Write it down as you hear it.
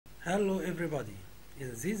Hello everybody.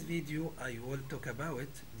 In this video I will talk about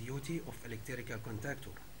duty of electrical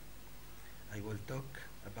contactor. I will talk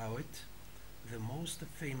about the most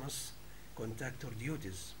famous contactor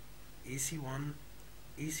duties: AC1,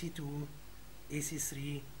 AC2,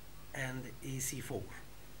 AC3 and AC4.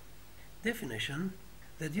 Definition: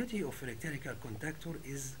 the duty of electrical contactor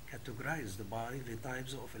is categorized by the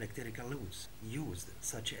types of electrical loads used,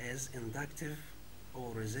 such as inductive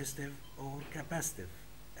or resistive or capacitive,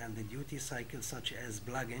 and the duty cycle such as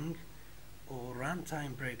plugging or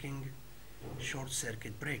runtime braking, short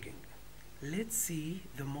circuit braking. Let's see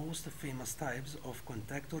the most famous types of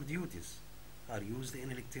contactor duties are used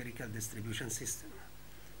in electrical distribution system.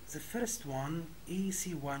 The first one,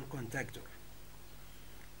 AC1 contactor.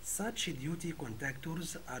 Such duty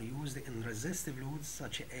contactors are used in resistive loads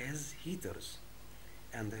such as heaters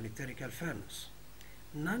and electrical furnace.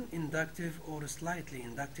 Non-inductive or slightly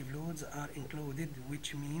inductive loads are included,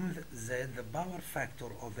 which means that the power factor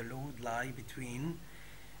of the load lie between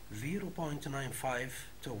 0.95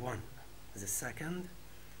 to 1. The second,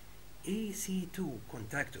 AC2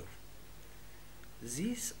 contactor.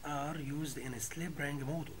 These are used in slip ring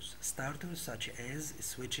motors, starters such as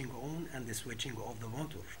switching on and switching off the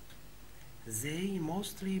motor. They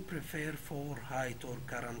mostly prefer for high torque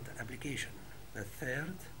current application. The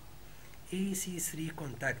third, AC3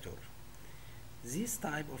 contactor. These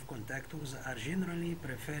type of contactors are generally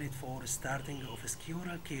preferred for starting of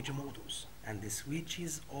squirrel cage motors and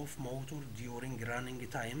switches off motor during running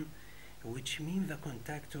time, which means the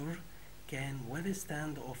contactor can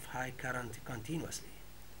withstand of high current continuously.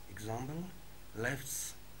 Example,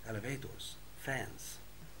 lifts, elevators, fans.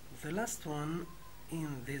 The last one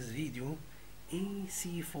in this video,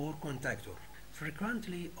 AC4 contactor.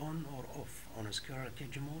 Frequently on or off on squirrel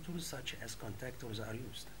cage motors, such as contactors are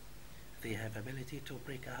used. They have ability to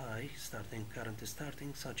break a high starting current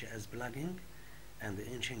such as plugging and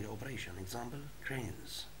inching operation. Example,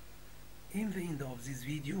 cranes. In the end of this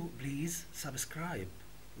video, please subscribe,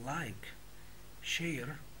 like,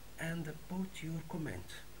 share and put your comment.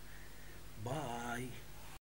 Bye.